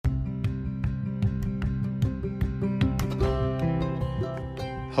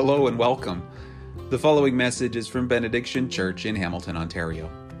Hello and welcome. The following message is from Benediction Church in Hamilton,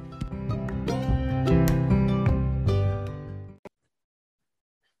 Ontario.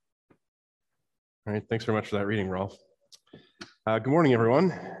 All right, thanks very much for that reading, Rolf. Good morning,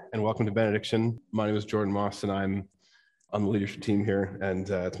 everyone, and welcome to Benediction. My name is Jordan Moss, and I'm on the leadership team here, and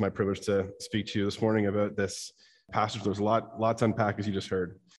it's my privilege to speak to you this morning about this passage. There's lots to unpack, as you just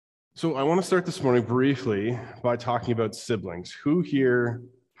heard. So I want to start this morning briefly by talking about siblings. Who here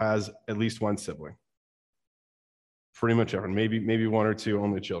has at least one sibling? Pretty much everyone, maybe one or two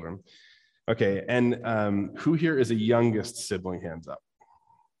only children. Okay, and who here is a youngest sibling? Hands up.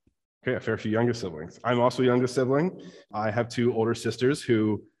 Okay, a fair few youngest siblings. I'm also a youngest sibling. I have two older sisters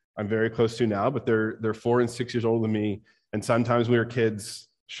who I'm very close to now, but they're 4 and 6 years older than me. And sometimes when we were kids,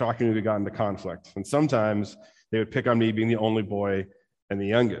 shockingly, we got into conflict. And sometimes they would pick on me being the only boy and the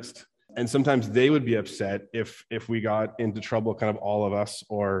youngest. And sometimes they would be upset if we got into trouble, kind of all of us,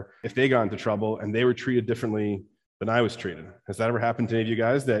 or if they got into trouble and they were treated differently than I was treated. Has that ever happened to any of you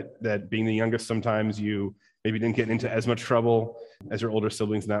guys, that being the youngest, sometimes you maybe didn't get into as much trouble as your older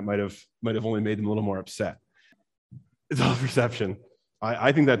siblings, and that might have only made them a little more upset? It's all perception.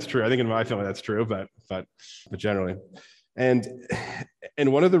 I think that's true. I think in my family that's true, but generally. And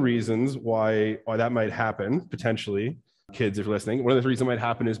one of the reasons why that might happen, potentially, kids, if you're listening, one of the reasons it might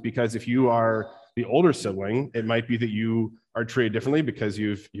happen is because if you are the older sibling, it might be that you are treated differently because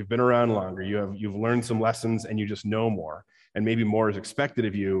you've been around longer, you've learned some lessons, and you just know more, and maybe more is expected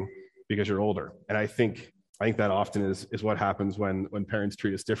of you because you're older. And I think that often is what happens when parents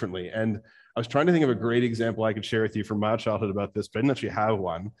treat us differently. And I was trying to think of a great example I could share with you from my childhood about this, but I didn't actually have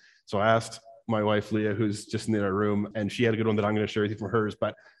one. So I asked my wife, Leah, who's just in our room, and she had a good one that I'm going to share with you from hers.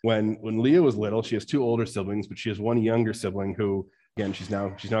 But when Leah was little, she has two older siblings, but she has one younger sibling who, again, she's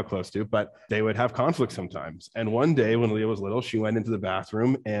now close to, but they would have conflict sometimes. And one day when Leah was little, she went into the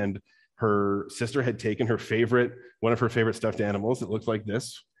bathroom and her sister had taken one of her favorite stuffed animals that looked like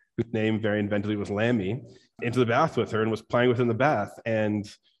this, whose name very inventively was Lammy, into the bath with her and was playing with her in the bath.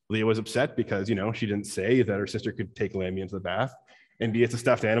 And Leah was upset because, she didn't say that her sister could take Lammy into the bath. And B, it's a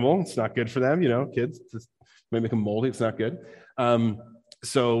stuffed animal. It's not good for them, kids. It might make them moldy. It's not good.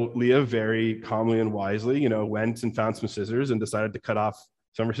 So Leah very calmly and wisely, went and found some scissors and decided to cut off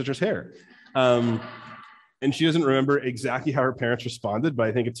some of her sister's hair. And she doesn't remember exactly how her parents responded, but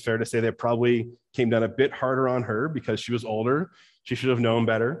I think it's fair to say they probably came down a bit harder on her because she was older. She should have known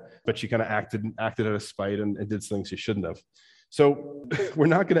better, but she kind of acted out of spite and did something she shouldn't have. So we're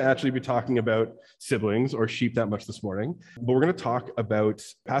not going to actually be talking about siblings or sheep that much this morning, but we're going to talk about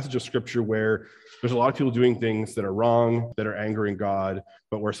a passage of scripture where there's a lot of people doing things that are wrong, that are angering God,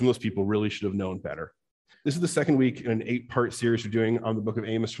 but where some of those people really should have known better. This is the second week in an 8-part series we're doing on the book of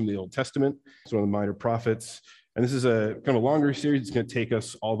Amos from the Old Testament. It's one of the minor prophets. And this is a kind of longer series. It's going to take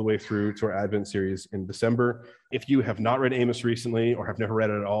us all the way through to our Advent series in December. If you have not read Amos recently or have never read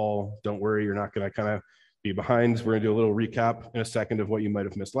it at all, don't worry, you're not going to kind of be behind. We're going to do a little recap in a second of what you might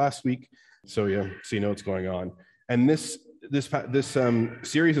have missed last week, so you know what's going on. And this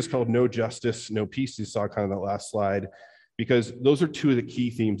series is called No Justice, No Peace. You saw kind of that last slide, because those are two of the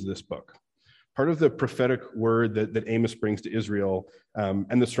key themes of this book. Part of the prophetic word that Amos brings to Israel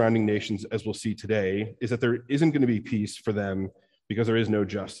and the surrounding nations, as we'll see today, is that there isn't going to be peace for them because there is no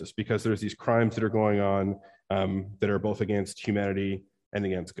justice, because there's these crimes that are going on that are both against humanity and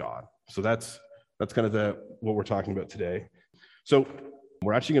against God. So that's kind of what we're talking about today. So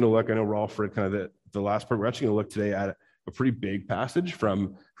we're actually going to look, I know Rolf read kind of the last part, we're actually going to look today at a pretty big passage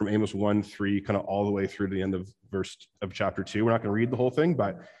from Amos 1:3 kind of all the way through to the end of chapter 2. We're not going to read the whole thing,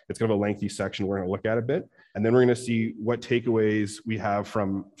 but it's kind of a lengthy section we're going to look at a bit. And then we're going to see what takeaways we have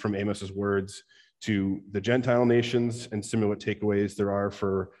from Amos's words to the Gentile nations, and similar what takeaways there are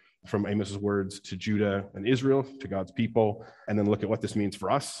from Amos's words to Judah and Israel, to God's people, and then look at what this means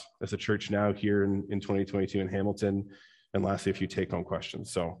for us as a church now here in 2022 in Hamilton, and lastly, a few take-home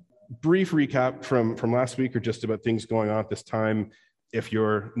questions. So brief recap from last week, or just about things going on at this time, if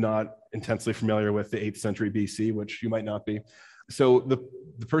you're not intensely familiar with the 8th century BC, which you might not be. So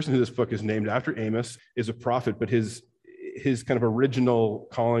the person who this book is named after, Amos, is a prophet, but his kind of original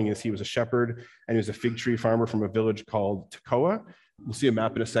calling is he was a shepherd, and he was a fig tree farmer from a village called Tekoa. We'll see a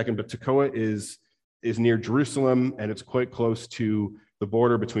map in a second, but Tekoa is near Jerusalem, and it's quite close to the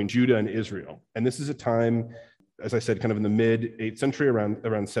border between Judah and Israel. And this is a time, as I said, kind of in the mid-8th century, around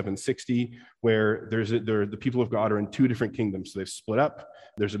 760, where the people of God are in two different kingdoms. So they've split up.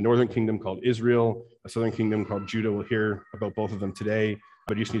 There's a northern kingdom called Israel, a southern kingdom called Judah. We'll hear about both of them today,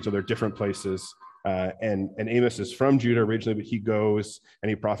 but you just need to know they're different places. And Amos is from Judah originally, but he goes and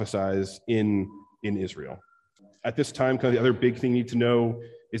he prophesies in Israel. At this time, kind of the other big thing you need to know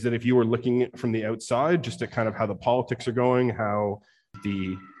is that if you were looking from the outside, just at kind of how the politics are going, how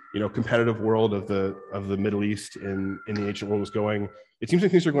the competitive world of the Middle East in the ancient world was going, it seems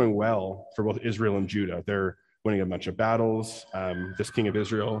like things are going well for both Israel and Judah. They're winning a bunch of battles. This king of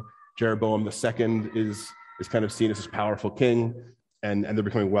Israel, Jeroboam II, is kind of seen as this powerful king, and they're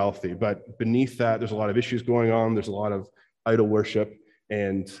becoming wealthy. But beneath that, there's a lot of issues going on. There's a lot of idol worship,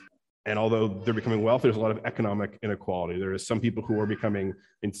 and although they're becoming wealthy, there's a lot of economic inequality. There is some people who are becoming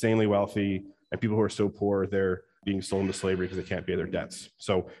insanely wealthy, and people who are so poor they're being sold into slavery because they can't pay their debts.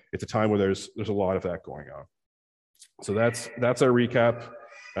 So it's a time where there's a lot of that going on. So that's our recap.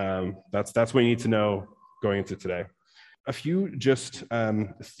 That's what you need to know going into today. A few just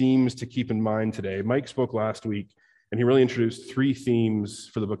themes to keep in mind today. Mike spoke last week, and he really introduced 3 themes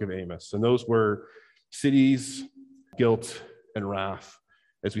for the book of Amos, and those were cities, guilt, and wrath,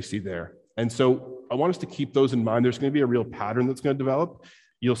 as we see there. And so I want us to keep those in mind. There's going to be a real pattern that's going to develop.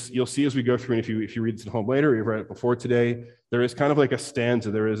 You'll see as we go through, and if you read this at home later, or you've read it before today, there is kind of like a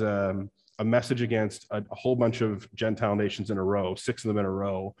stanza. There is a message against a whole bunch of Gentile nations in a row, 6 of them in a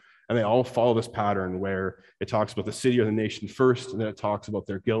row, and they all follow this pattern where it talks about the city or the nation first, and then it talks about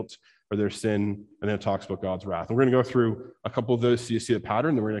their guilt or their sin, and then it talks about God's wrath. And we're going to go through a couple of those so you see the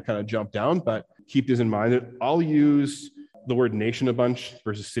pattern, then we're going to kind of jump down, but keep these in mind. I'll use the word nation a bunch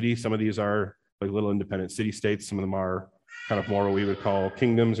versus city. Some of these are like little independent city-states. Some of them are kind of more what we would call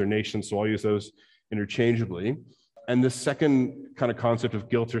kingdoms or nations, so I'll use those interchangeably. And the second kind of concept of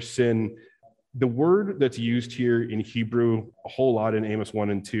guilt or sin, the word that's used here in Hebrew a whole lot in Amos 1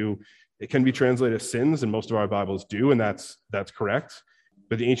 and 2, it can be translated as sins, and most of our Bibles do, and that's correct.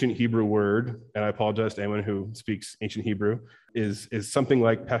 But the ancient Hebrew word, and I apologize to anyone who speaks ancient Hebrew, is something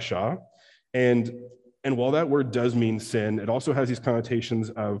like pesha. And while that word does mean sin, it also has these connotations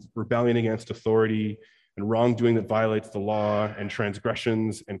of rebellion against authority and wrongdoing that violates the law and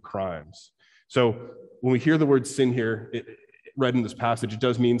transgressions and crimes. So when we hear the word sin here, read in this passage, it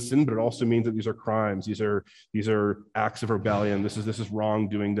does mean sin, but it also means that these are crimes. These are acts of rebellion. This is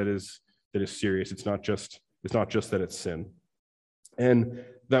wrongdoing that is serious. It's not just that it's sin. And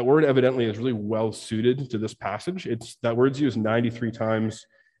that word evidently is really well suited to this passage. That word's used 93 times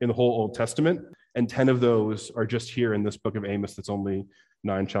in the whole Old Testament, and 10 of those are just here in this book of Amos that's only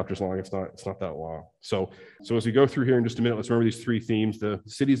 9 chapters long. It's not that long. So as we go through here in just a minute, let's remember these 3 themes: the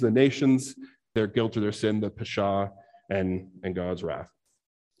cities, the nations, their guilt or their sin, the pesha, and God's wrath.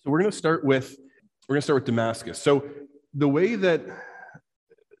 So we're going to start with Damascus. So the way that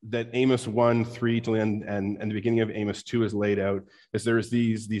Amos 1:3 till the end and the beginning of Amos 2 is laid out is there's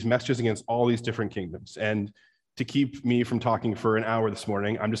these messages against all these different kingdoms. And to keep me from talking for an hour this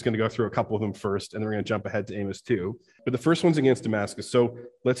morning, I'm just going to go through a couple of them first, and then we're going to jump ahead to Amos 2. But the first one's against Damascus. So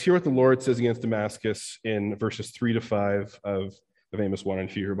let's hear what the Lord says against Damascus in verses 3 to 5 of Amos 1. And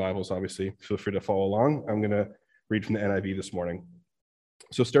if you have your Bibles, obviously, feel free to follow along. I'm going to read from the NIV this morning.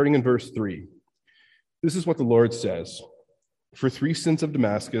 So starting in verse 3, this is what the Lord says: "For 3 sins of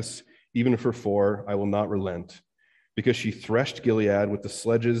Damascus, even for 4, I will not relent. Because she threshed Gilead with the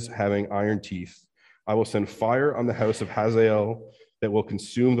sledges having iron teeth, I will send fire on the house of Hazael that will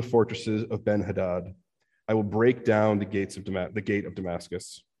consume the fortresses of Ben-Hadad. I will break down the gate of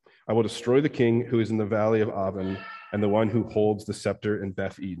Damascus. I will destroy the king who is in the valley of Aven and the one who holds the scepter in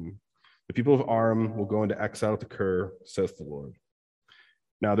Beth-Eden. The people of Aram will go into exile to Kir, says the Lord."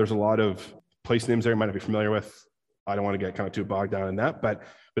 Now, there's a lot of place names there you might not be familiar with. I don't want to get kind of too bogged down in that, but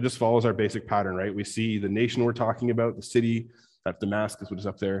this follows our basic pattern, right? We see the nation we're talking about, the city, that's Damascus, which is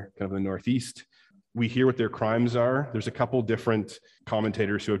up there, kind of in the northeast. We hear what their crimes are. There's a couple different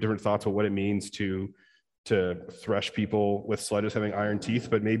commentators who have different thoughts on what it means to thresh people with sledges having iron teeth,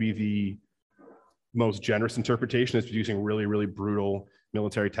 but maybe the most generous interpretation is using really, really brutal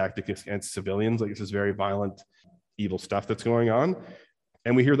military tactics against civilians. Like, this is very violent, evil stuff that's going on.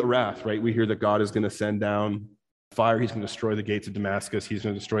 And we hear the wrath, right? We hear that God is going to send down fire. He's going to destroy the gates of Damascus. He's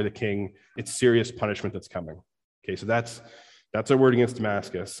going to destroy the king. It's serious punishment that's coming. Okay, so that's our word against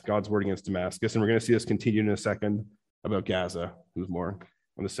Damascus, God's word against Damascus. And we're going to see this continue in a second about Gaza, who's more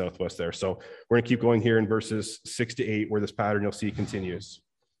on the southwest there. So we're going to keep going here in verses 6 to 8, where this pattern you'll see continues.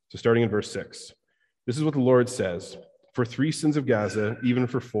 So starting in verse 6, this is what the Lord says: "For 3 sins of Gaza, even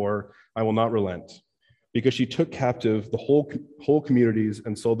for 4, I will not relent. Because she took captive the whole communities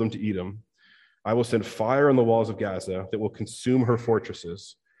and sold them to Edom. I will send fire on the walls of Gaza that will consume her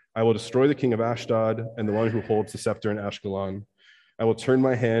fortresses. I will destroy the king of Ashdod and the one who holds the scepter in Ashkelon. I will turn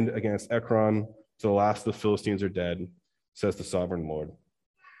my hand against Ekron till the last of the Philistines are dead, says the sovereign Lord."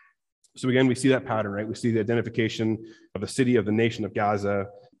 So again, we see that pattern, right? We see the identification of the city, of the nation of Gaza.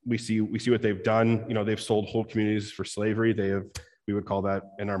 We see what they've done. They've sold whole communities for slavery. They have We would call that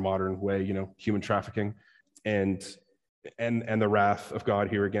in our modern way, human trafficking. And the wrath of God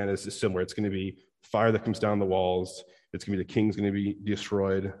here again is similar. It's going to be fire that comes down the walls. It's going to be the king's going to be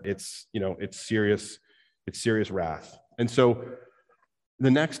destroyed. It's serious wrath. And so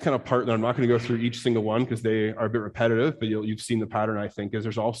the next kind of part that I'm not going to go through each single one because they are a bit repetitive, but you've seen the pattern, I think, is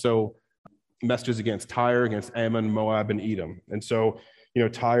there's also messages against Tyre, against Ammon, Moab, and Edom. And so,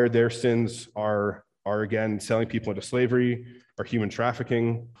 Tyre, their sins are again selling people into slavery, or human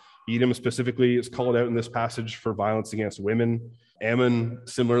trafficking. Edom specifically is called out in this passage for violence against women. Ammon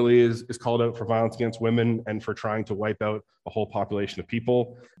similarly is called out for violence against women and for trying to wipe out a whole population of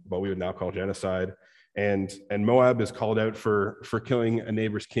people, what we would now call genocide. And Moab is called out for killing a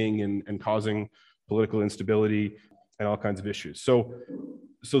neighbor's king and causing political instability and all kinds of issues. So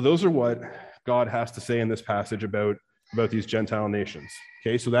those are what God has to say in this passage about these Gentile nations.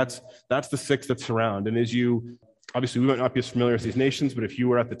 Okay, so that's the six that surround. And obviously we might not be as familiar with these nations, but if you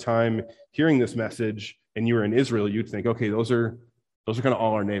were at the time hearing this message and you were in Israel, you'd think, okay, those are kind of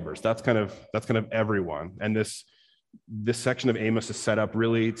all our neighbors. That's kind of everyone. And this section of Amos is set up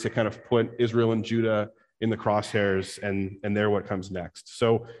really to kind of put Israel and Judah in the crosshairs, and they're what comes next.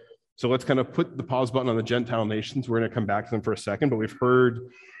 So let's kind of put the pause button on the Gentile nations. We're going to come back to them for a second, but we've heard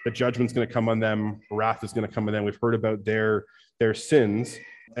that judgment's going to come on them, wrath is going to come on them. We've heard about their sins,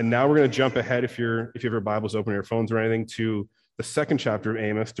 and now we're going to jump ahead, if you have your Bibles open or your phones or anything, to the second chapter of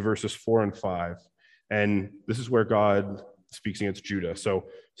Amos, to verses 4 and 5. And this is where God speaks against Judah. So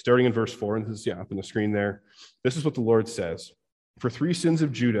starting in verse 4, and this is up on the screen there, this is what the Lord says: "For 3 sins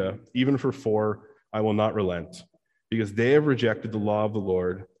of Judah, even for 4, I will not relent, because they have rejected the law of the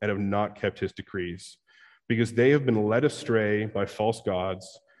Lord and have not kept his decrees. Because they have been led astray by false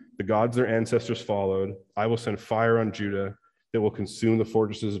gods, the gods their ancestors followed, I will send fire on Judah that will consume the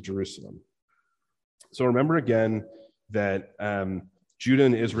fortresses of Jerusalem." So remember again that Judah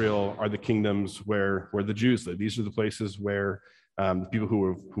and Israel are the kingdoms where the Jews live. These are the places where the people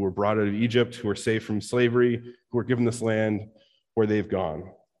who were brought out of Egypt, who were saved from slavery, who were given this land, where they've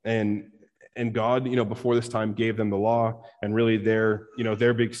gone. And God, before this time gave them the law, and really their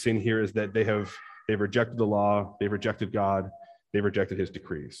big sin here is that they've rejected the law, they've rejected God, they've rejected his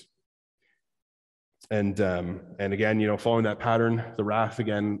decrees. And again, following that pattern, the wrath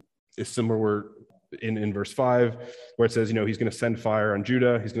again is similar. We're in verse 5, where it says, he's going to send fire on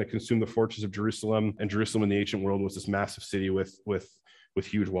Judah, he's going to consume the fortress of Jerusalem. And Jerusalem in the ancient world was this massive city with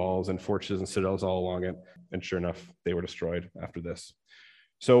huge walls and fortresses and citadels all along it. And sure enough, they were destroyed after this.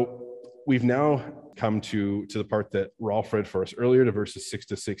 So we've now come to the part that Rolf read for us earlier, to verses 6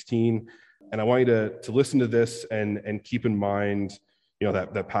 to 16. And I want you to listen to this and keep in mind,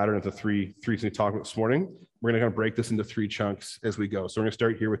 that pattern of the three things we talked about this morning. We're going to kind of break this into 3 chunks as we go. So we're going to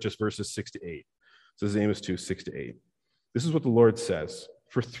start here with just verses 6 to 8. So this is Amos 2, 6 to 8. This is what the Lord says: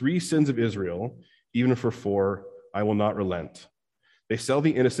 "For 3 sins of Israel, even for 4, I will not relent. They sell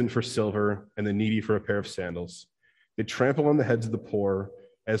the innocent for silver and the needy for a pair of sandals. They trample on the heads of the poor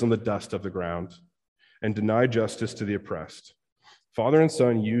as on the dust of the ground, and deny justice to the oppressed. Father and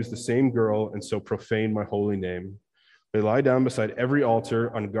son use the same girl and so profane my holy name. They lie down beside every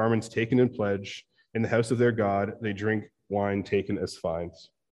altar on garments taken in pledge. In the house of their God, they drink wine taken as fines."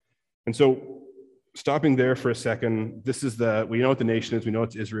 And so, stopping there for a second, we know what the nation is, we know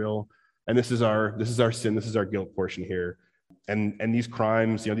it's Israel, and this is our sin, this is our guilt portion here. And these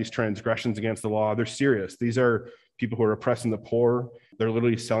crimes, these transgressions against the law, they're serious. These are people who are oppressing the poor. They're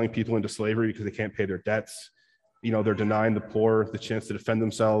literally selling people into slavery because they can't pay their debts. They're denying the poor the chance to defend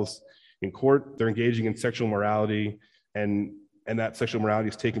themselves in court. They're engaging in sexual morality, and that sexual morality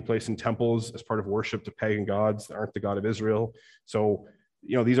is taking place in temples as part of worship to pagan gods that aren't the God of Israel. So,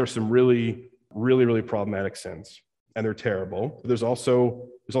 these are some really, really, really problematic sins, and they're terrible. But there's also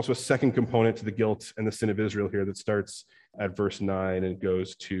a second component to the guilt and the sin of Israel here that starts at verse 9 and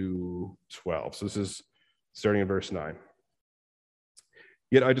goes to 12. So this is starting in verse 9.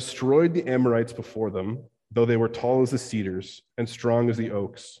 "Yet I destroyed the Amorites before them, though they were tall as the cedars and strong as the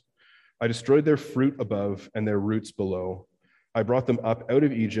oaks. I destroyed their fruit above and their roots below. I brought them up out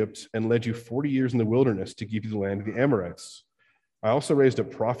of Egypt and led you 40 years in the wilderness to give you the land of the Amorites. I also raised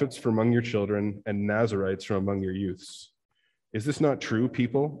up prophets from among your children and Nazarites from among your youths. Is this not true,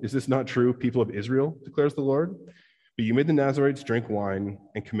 people? Is this not true, people of Israel, declares the Lord? But you made the Nazarites drink wine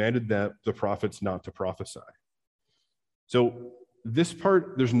and commanded the prophets not to prophesy." So this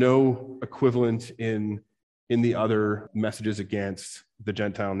part, there's no equivalent in the other messages against the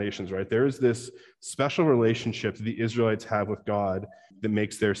Gentile nations, right? There is this special relationship that the Israelites have with God that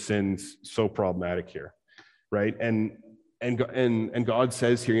makes their sins so problematic here, right? And And God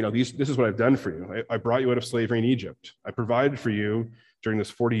says here, this is what I've done for you. I brought you out of slavery in Egypt. I provided for you during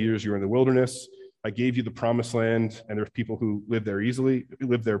this 40 years you were in the wilderness. I gave you the promised land, and there's people who lived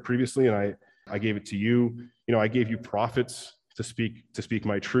there previously, and I gave it to you. I gave you prophets to speak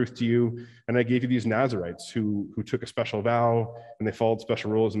my truth to you, and I gave you these Nazarites who took a special vow, and they followed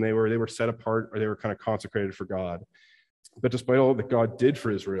special rules, and they were set apart, or they were kind of consecrated for God. But despite all that God did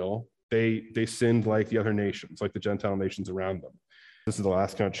for Israel, they sinned like the other nations, like the Gentile nations around them. This is the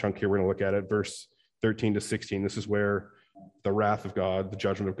last kind of chunk here. We're going to look at it, verse 13 to 16. This is where the wrath of God, the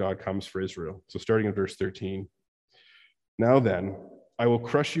judgment of God comes for Israel. So starting in verse 13. Now then, I will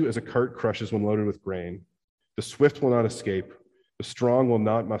crush you as a cart crushes when loaded with grain. The swift will not escape. The strong will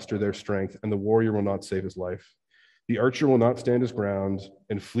not muster their strength, and the warrior will not save his life. The archer will not stand his ground,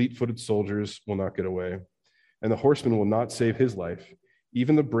 and fleet-footed soldiers will not get away. And the horseman will not save his life.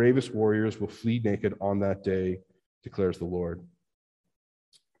 Even the bravest warriors will flee naked on that day, declares the Lord.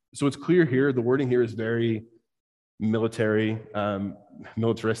 So it's clear here, the wording here is very militaristic.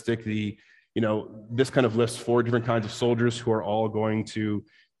 This kind of lists 4 different kinds of soldiers who are all going to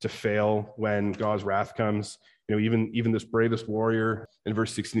fail when God's wrath comes. Even this bravest warrior in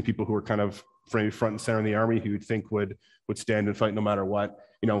verse 16, people who are kind of front and center in the army, who you'd think would stand and fight no matter what.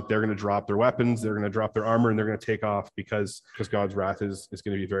 They're going to drop their weapons, they're going to drop their armor, and they're going to take off because God's wrath is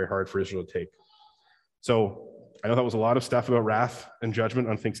going to be very hard for Israel to take. So I know that was a lot of stuff about wrath and judgment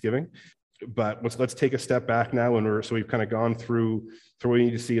on Thanksgiving, but let's take a step back now, and we've kind of gone through what we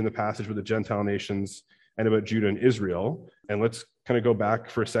need to see in the passage with the Gentile nations and about Judah and Israel, and let's kind of go back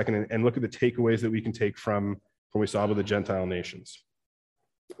for a second and look at the takeaways that we can take from what we saw with the Gentile nations.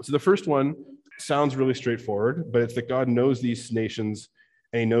 So the first one sounds really straightforward, but it's that God knows these nations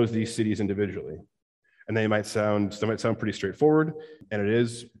and he knows these cities individually. And they might sound pretty straightforward, and it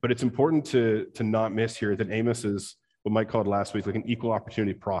is, but it's important to not miss here that Amos is what Mike called last week like an equal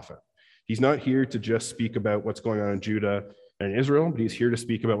opportunity prophet. He's not here to just speak about what's going on in Judah and Israel, but he's here to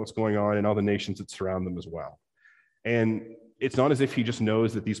speak about what's going on in all the nations that surround them as well. And it's not as if he just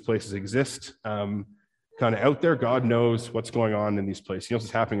knows that these places exist kind of out there. God knows what's going on in these places. He knows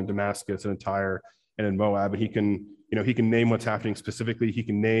what's happening in Damascus and in Tyre and in Moab, and he can name what's happening specifically. He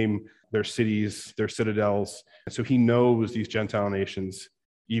can name their cities, their citadels. And so he knows these Gentile nations,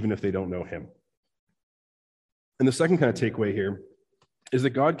 even if they don't know him. And the second kind of takeaway here is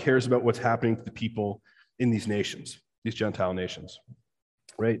that God cares about what's happening to the people in these nations, these Gentile nations,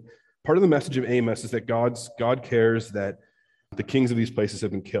 right? Part of the message of Amos is that God cares that the kings of these places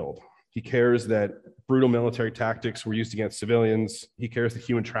have been killed. He cares that brutal military tactics were used against civilians. He cares that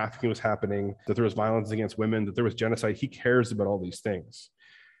human trafficking was happening, that there was violence against women, that there was genocide. He cares about all these things.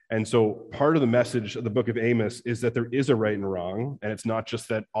 And so part of the message of the book of Amos is that there is a right and wrong, and it's not just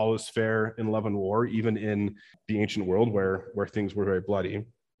that all is fair in love and war, even in the ancient world where things were very bloody.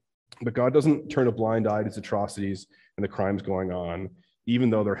 But God doesn't turn a blind eye to these atrocities and the crimes going on, even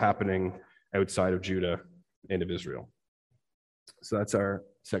though they're happening outside of Judah and of Israel. So that's our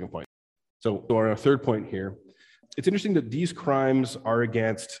second point. So on our third point here, it's interesting that these crimes are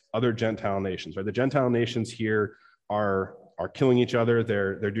against other Gentile nations, right? The Gentile nations here are killing each other.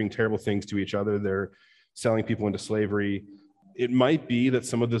 They're doing terrible things to each other. They're selling people into slavery. It might be that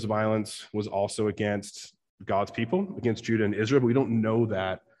some of this violence was also against God's people, against Judah and Israel, but we don't know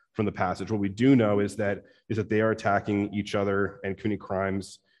that from the passage. What we do know is that they are attacking each other and committing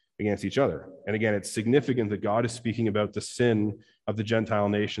crimes against each other. And again, it's significant that God is speaking about the sin of the Gentile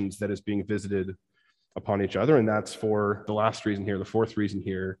nations that is being visited upon each other. And that's for the last reason here. The fourth reason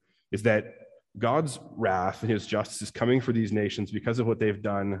here is that God's wrath and his justice is coming for these nations because of what they've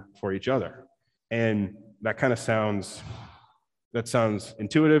done for each other. And that kind of sounds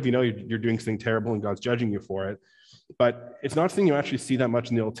intuitive. You're doing something terrible and God's judging you for it. But it's not something you actually see that much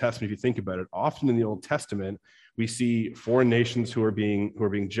in the Old Testament if you think about it. Often in the Old Testament, we see foreign nations who are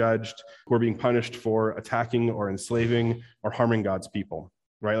being judged, who are being punished for attacking or enslaving or harming God's people,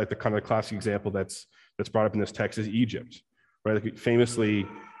 right? Like the kind of classic example that's brought up in this text is Egypt, right? Like famously,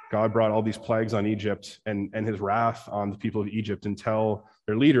 God brought all these plagues on Egypt and his wrath on the people of Egypt until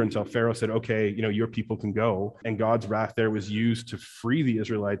Pharaoh said, okay, your people can go. And God's wrath there was used to free the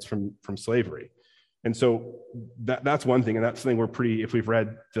Israelites from slavery. And so that's one thing. And that's something if we've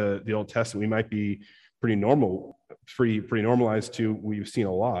read the Old Testament, we might be pretty normalized to. We've seen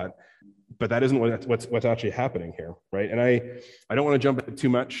a lot, but that isn't what's actually happening here, right? And I don't want to jump too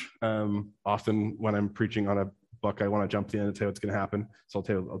much. Often when I'm preaching on a book, I want to jump to the end and tell you what's going to happen. So I'll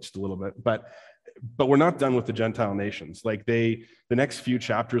tell you just a little bit, but we're not done with the Gentile nations. Like the next few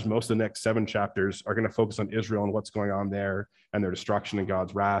chapters, most of the next 7 chapters are going to focus on Israel and what's going on there and their destruction and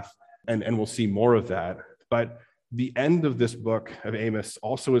God's wrath. And we'll see more of that. But the end of this book of Amos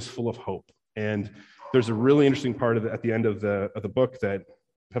also is full of hope. And there's a really interesting part of it at the end of the book that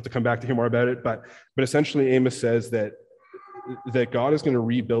I have to come back to hear more about it. But essentially, Amos says that God is going to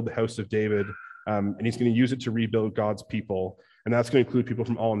rebuild the house of David, and he's going to use it to rebuild God's people. And that's going to include people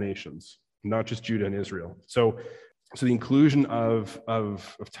from all nations, not just Judah and Israel. So the inclusion of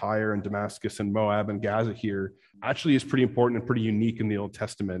Tyre and Damascus and Moab and Gaza here actually is pretty important and pretty unique in the Old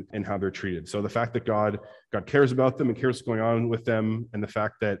Testament in how they're treated. So the fact that God cares about them and cares what's going on with them, and the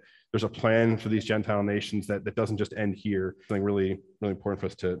fact that there's a plan for these Gentile nations that doesn't just end here, something really, really important for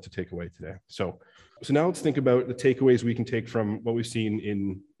us to take away today. So now let's think about the takeaways we can take from what we've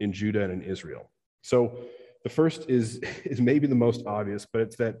seen in Judah and in Israel. So the first is maybe the most obvious, but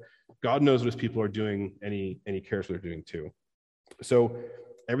it's that God knows what his people are doing, and he cares what they're doing too. So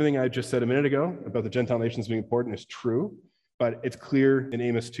everything I just said a minute ago about the Gentile nations being important is true, but it's clear in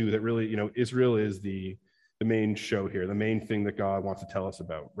Amos 2 that really, Israel is the main show here, the main thing that God wants to tell us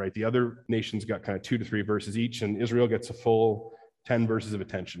about, right? The other nations got kind of 2 to 3 verses each, and Israel gets a full 10 verses of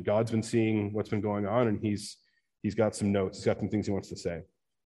attention. God's been seeing what's been going on, and he's got some notes. He's got some things he wants to say.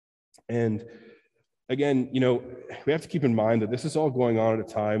 And again, we have to keep in mind that this is all going on at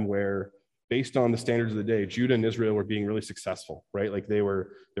a time where, based on the standards of the day, Judah and Israel were being really successful, right? Like they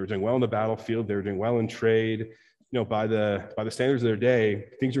were doing well in the battlefield, they were doing well in trade. By the standards of their day,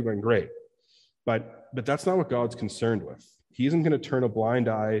 things are going great. But that's not what God's concerned with. He isn't going to turn a blind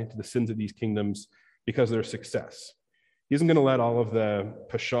eye to the sins of these kingdoms because of their success. He isn't going to let all of the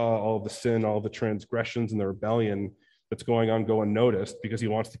pasha, all of the sin, all of the transgressions and the rebellion that's going on go unnoticed because he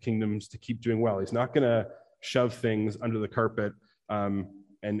wants the kingdoms to keep doing well. He's not going to shove things under the carpet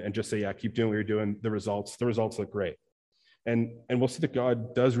and just say, yeah, keep doing what you're doing. The results look great. And we'll see that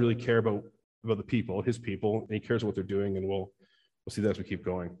God does really care about the people, his people, and he cares what they're doing, and we'll see that as we keep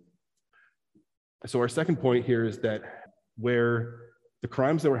going. So our second point here is that where the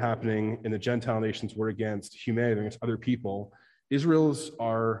crimes that were happening in the Gentile nations were against humanity, against other people, Israel's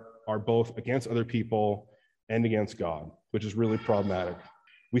are both against other people and against God, which is really problematic.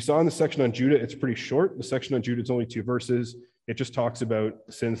 We saw in the section on Judah, it's pretty short. The section on Judah is only 2 verses. It just talks about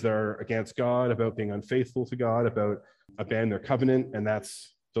sins that are against God, about being unfaithful to God, about abandoning their covenant, and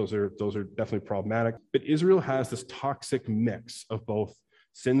those are definitely problematic. But Israel has this toxic mix of both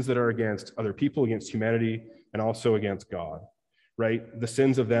sins that are against other people, against humanity, and also against God, right? The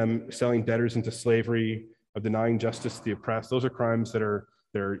sins of them selling debtors into slavery, of denying justice to the oppressed, those are crimes they're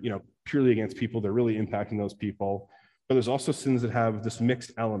purely against people. They're really impacting those people. But there's also sins that have this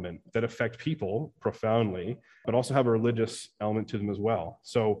mixed element that affect people profoundly, but also have a religious element to them as well.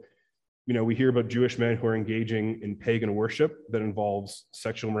 So, we hear about Jewish men who are engaging in pagan worship that involves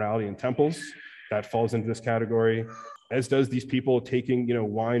sexual immorality in temples. That falls into this category, as does these people taking,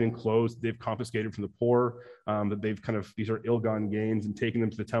 wine and clothes they've confiscated from the poor, that they've these are ill-gotten gains, and taking them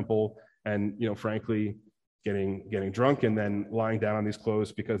to the temple and, frankly, getting drunk and then lying down on these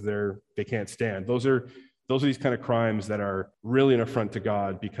clothes because they can't stand. Those are these kind of crimes that are really an affront to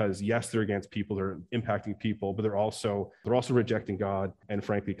God, because yes, they're against people, they're impacting people, but they're also rejecting God and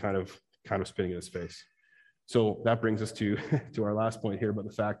frankly kind of spitting in his face. So that brings us to our last point here about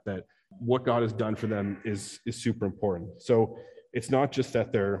the fact that what God has done for them is super important. So it's not just that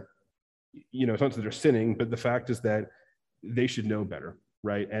it's not that they're sinning, but the fact is that they should know better,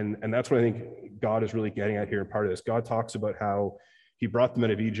 right? And that's what I think God is really getting at here in part of this. God talks about how he brought them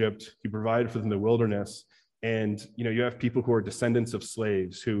out of Egypt, he provided for them in the wilderness, and you have people who are descendants of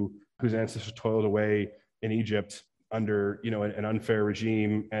slaves whose ancestors toiled away in Egypt under an unfair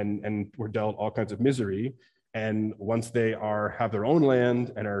regime and were dealt all kinds of misery. And once they have their own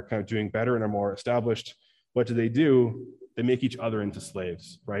land and are kind of doing better and are more established, what do? They make each other into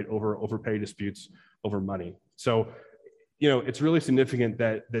slaves, right? Over pay disputes, over money. So, it's really significant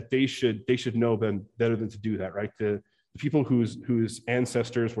that they should know better than to do that, right? The people whose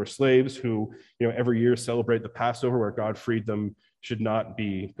ancestors were slaves, who every year celebrate the Passover where God freed them, should not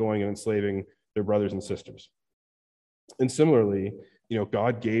be going and enslaving their brothers and sisters. And similarly,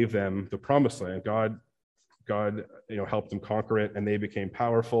 God gave them the promised land. God helped them conquer it, and they became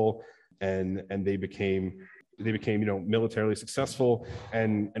powerful, and they became militarily successful.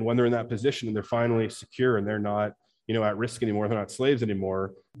 And when they're in that position and they're finally secure and they're not at risk anymore, they're not slaves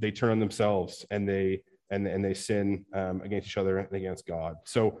anymore, they turn on themselves and they sin against each other and against God.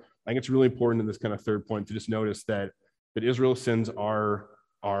 So I think it's really important in this kind of third point to just notice that Israel's sins are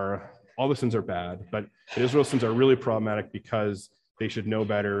all the sins are bad, but Israel's sins are really problematic because they should know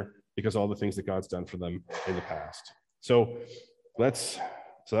better, because all the things that God's done for them in the past. So that's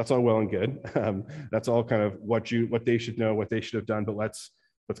all well and good. That's all kind of what they should know, what they should have done. But let's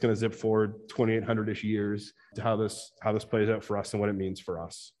Let's kind of zip forward 2,800-ish years to how this plays out for us and what it means for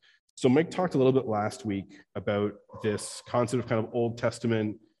us. So Mike talked a little bit last week about this concept of kind of Old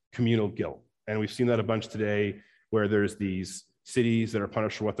Testament communal guilt. And we've seen that a bunch today, where there's these cities that are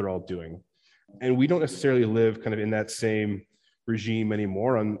punished for what they're all doing. And we don't necessarily live kind of in that same regime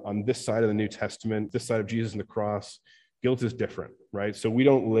anymore. On this side of the New Testament, this side of Jesus and the cross, guilt is different, right? So we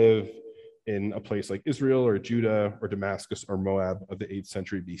don't live in a place like Israel or Judah or Damascus or Moab of the 8th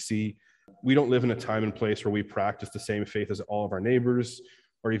century BC. We don't live in a time and place where we practice the same faith as all of our neighbors,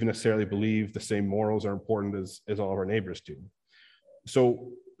 or even necessarily believe the same morals are important as all of our neighbors do.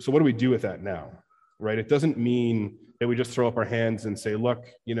 So what do we do with that now, right? It doesn't mean that we just throw up our hands and say, look,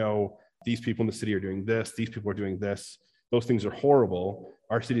 these people in the city are doing this, these people are doing this. Those things are horrible.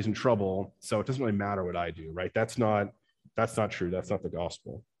 Our city's in trouble, so it doesn't really matter what I do, right? That's not true. That's not the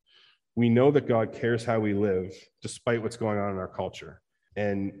gospel. We know that God cares how we live, despite what's going on in our culture.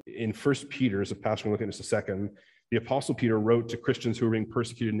 And in 1 Peter, as a passage we'll look at in just a second, the Apostle Peter wrote to Christians who were being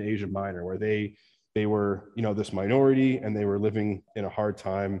persecuted in Asia Minor, where they were, this minority, and they were living in a hard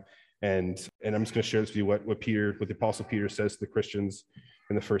time. And I'm just going to share this with you what the Apostle Peter says to the Christians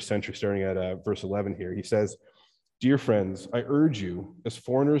in the first century, starting at verse 11 here. He says, "Dear friends, I urge you, as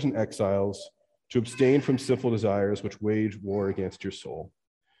foreigners and exiles, to abstain from sinful desires which wage war against your soul.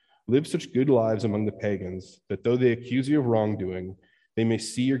 Live such good lives among the pagans, that though they accuse you of wrongdoing, they may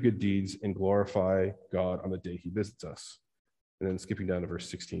see your good deeds and glorify God on the day he visits us." And then skipping down to verse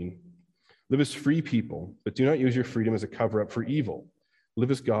 16. "Live as free people, but do not use your freedom as a cover-up for evil.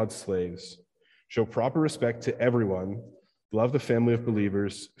 Live as God's slaves. Show proper respect to everyone. Love the family of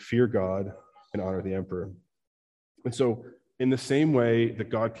believers, fear God, and honor the emperor." And so in the same way that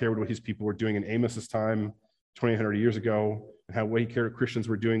God cared what his people were doing in Amos's time, 2,800 years ago, and what he cared what Christians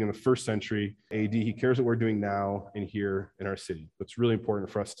were doing in the first century AD, he cares what we're doing now and here in our city. That's really important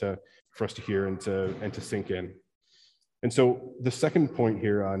for us to hear and to sink in. And so the second point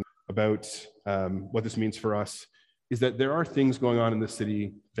here on about what this means for us is that there are things going on in the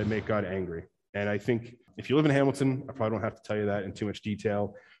city that make God angry. And I think if you live in Hamilton, I probably don't have to tell you that in too much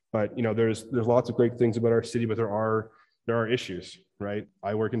detail, but there's lots of great things about our city, but there are issues, right?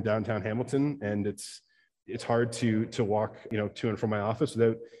 I work in downtown Hamilton, and it's hard to walk to and from my office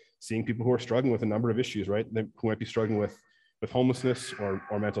without seeing people who are struggling with a number of issues, right? Who might be struggling with homelessness or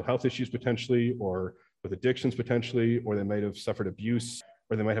mental health issues potentially, or with addictions potentially, or they might have suffered abuse,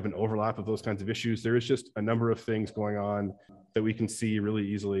 or they might have an overlap of those kinds of issues. There is just a number of things going on that we can see really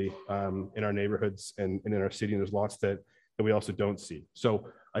easily in our neighborhoods and in our city. And there's lots that we also don't see. So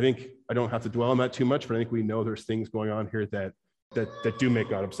I think I don't have to dwell on that too much, but I think we know there's things going on here that do make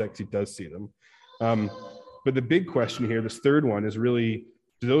God upset, because he does see them. But the big question here, this third one, is really,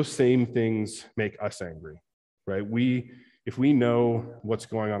 do those same things make us angry, right? If we know what's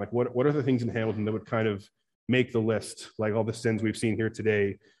going on, like what are the things in Hamilton that would kind of make the list, like all the sins we've seen here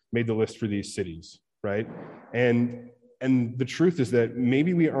today made the list for these cities, right? And the truth is that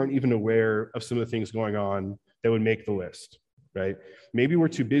maybe we aren't even aware of some of the things going on that would make the list, right? Maybe we're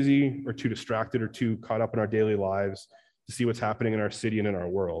too busy or too distracted or too caught up in our daily lives to see what's happening in our city and in our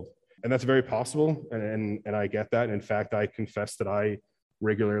world. And that's very possible, and I get that. And in fact, I confess that I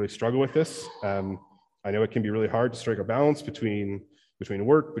regularly struggle with this. I know it can be really hard to strike a balance between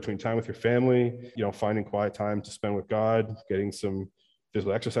work, between time with your family, finding quiet time to spend with God, getting some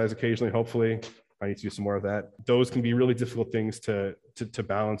physical exercise occasionally, hopefully. I need to do some more of that. Those can be really difficult things to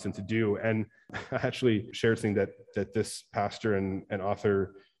balance and to do. And I actually shared something that this pastor and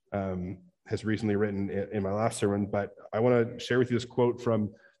author has recently written in my last sermon, but I want to share with you this quote from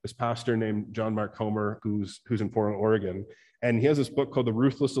this pastor named John Mark Comer, who's in Portland, Oregon. And he has this book called The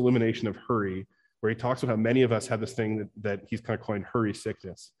Ruthless Elimination of Hurry, where he talks about how many of us have this thing that he's kind of coined hurry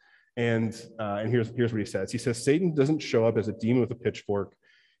sickness. And here's what he says. He says, "Satan doesn't show up as a demon with a pitchfork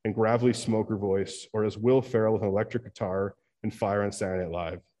and gravelly smoker voice, or as Will Ferrell with an electric guitar and fire on Saturday Night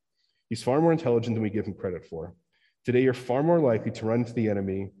Live. He's far more intelligent than we give him credit for. Today, you're far more likely to run into the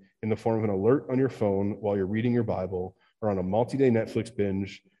enemy in the form of an alert on your phone while you're reading your Bible, or on a multi-day Netflix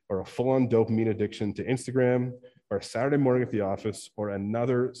binge, or a full-on dopamine addiction to Instagram, or a Saturday morning at the office, or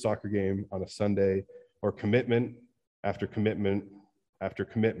another soccer game on a Sunday, or commitment after commitment after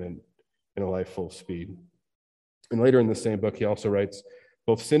commitment in a life full of speed." And later in the same book, he also writes,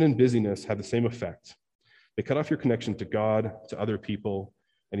 "Both sin and busyness have the same effect. They cut off your connection to God, to other people,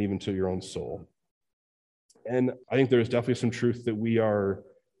 and even to your own soul." And I think there's definitely some truth that we are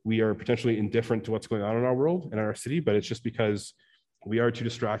potentially indifferent to what's going on in our world and in our city, but it's just because we are too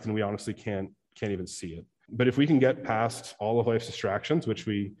distracted and we honestly can't even see it. But if we can get past all of life's distractions, which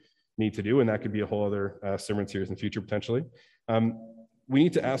we need to do, and that could be a whole other sermon series in the future potentially, we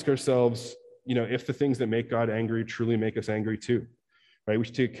need to ask ourselves, if the things that make God angry truly make us angry too, right? We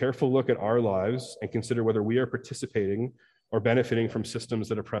should take a careful look at our lives and consider whether we are participating or benefiting from systems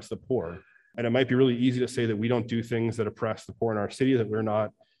that oppress the poor. And it might be really easy to say that we don't do things that oppress the poor in our city, that we're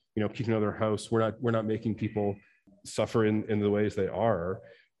not, kicking out of their house. We're not making people suffer in the ways they are.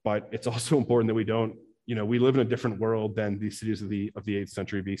 But it's also important that we don't, we live in a different world than these cities of the 8th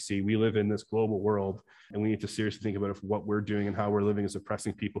century BC. We live in this global world, and we need to seriously think about if what we're doing and how we're living is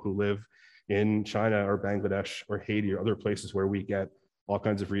oppressing people who live in China or Bangladesh or Haiti or other places where we get all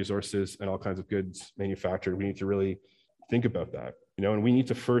kinds of resources and all kinds of goods manufactured. We need to really think about that, and we need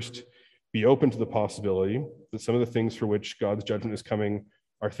to first be open to the possibility that some of the things for which God's judgment is coming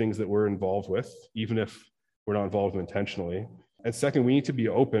are things that we're involved with, even if we're not involved intentionally. And second, we need to be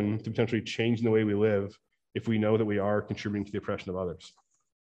open to potentially changing the way we live if we know that we are contributing to the oppression of others.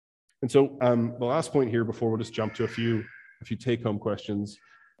 And so the last point here, before we'll just jump to a few take-home questions,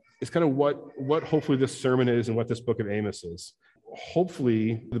 is kind of what hopefully this sermon is and what this book of Amos is.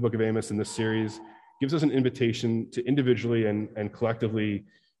 Hopefully, the book of Amos in this series gives us an invitation to individually and collectively,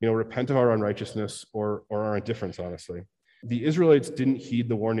 repent of our unrighteousness or our indifference, honestly. The Israelites didn't heed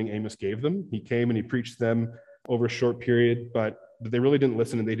the warning Amos gave them. He came and he preached to them over a short period, but they really didn't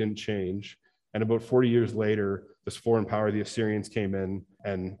listen and they didn't change. And about 40 years later, this foreign power, the Assyrians, came in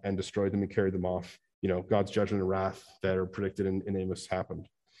and destroyed them and carried them off. God's judgment and wrath that are predicted in Amos happened.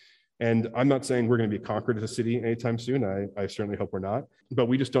 And I'm not saying we're going to be conquered as a city anytime soon. I certainly hope we're not. But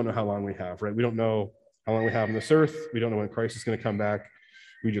we just don't know how long we have, right? We don't know how long we have on this earth. We don't know when Christ is going to come back.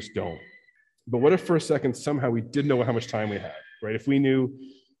 We just don't. But what if for a second somehow we did know how much time we had, right? If we knew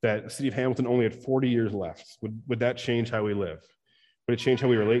that the city of Hamilton only had 40 years left, would that change how we live? Would it change how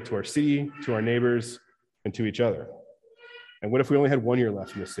we relate to our city, to our neighbors, and to each other? And what if we only had 1 year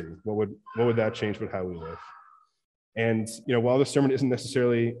left in the city? What would that change with how we live? And while the sermon hasn't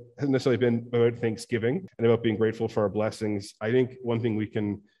necessarily been about Thanksgiving and about being grateful for our blessings, I think one thing we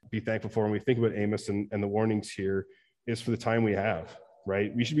can be thankful for when we think about Amos and the warnings here is for the time we have,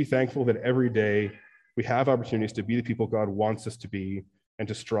 right? We should be thankful that every day we have opportunities to be the people God wants us to be and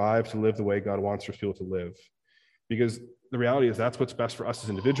to strive to live the way God wants for people to live. Because the reality is that's what's best for us as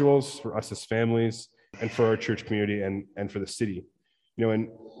individuals, for us as families, and for our church community and for the city. And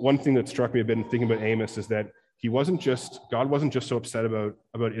one thing that struck me a bit in thinking about Amos is that God wasn't just so upset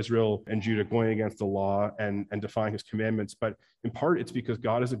about Israel and Judah going against the law and defying his commandments, but in part it's because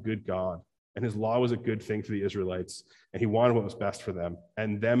God is a good God and his law was a good thing for the Israelites and he wanted what was best for them.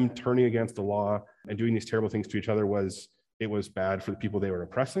 And them turning against the law and doing these terrible things to each other was bad for the people they were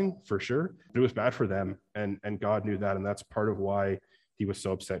oppressing, for sure, but it was bad for them. And God knew that, and that's part of why he was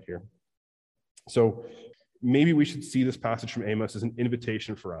so upset here. So maybe we should see this passage from Amos as an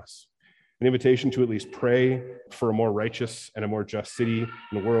invitation for us. An invitation to at least pray for a more righteous and a more just city in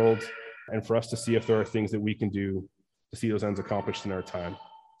the world, and for us to see if there are things that we can do to see those ends accomplished in our time.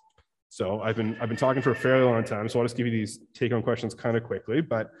 So I've been talking for a fairly long time, so I'll just give you these take-home questions kind of quickly.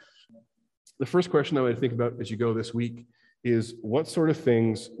 But the first question I would think about as you go this week is, what sort of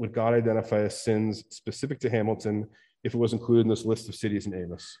things would God identify as sins specific to Hamilton if it was included in this list of cities in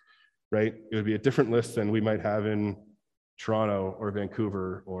Amos, right? It would be a different list than we might have in Toronto or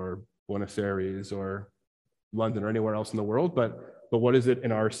Vancouver or Buenos Aires or London or anywhere else in the world, but what is it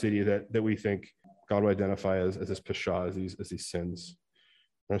in our city that we think God will identify as this pesha, as these sins?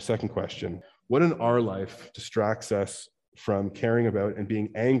 And our second question, what in our life distracts us from caring about and being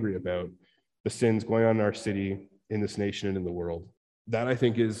angry about the sins going on in our city, in this nation, and in the world? That I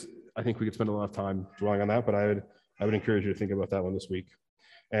think we could spend a lot of time dwelling on that, but I would encourage you to think about that one this week.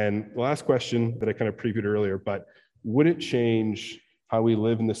 And the last question that I kind of previewed earlier, but would it change how we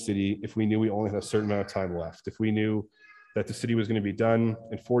live in the city if we knew we only had a certain amount of time left? If we knew that the city was going to be done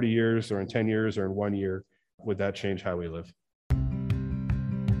in 40 years or in 10 years or in 1 year, would that change how we live?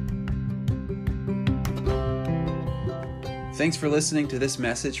 Thanks for listening to this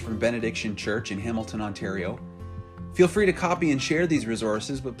message from Benediction Church in Hamilton, Ontario. Feel free to copy and share these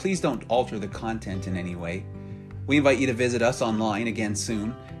resources, but please don't alter the content in any way. We invite you to visit us online again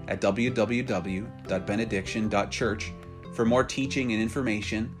soon at www.benediction.church for more teaching and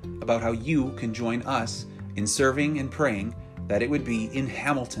information about how you can join us in serving and praying that it would be in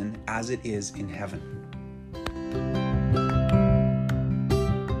Hamilton as it is in heaven.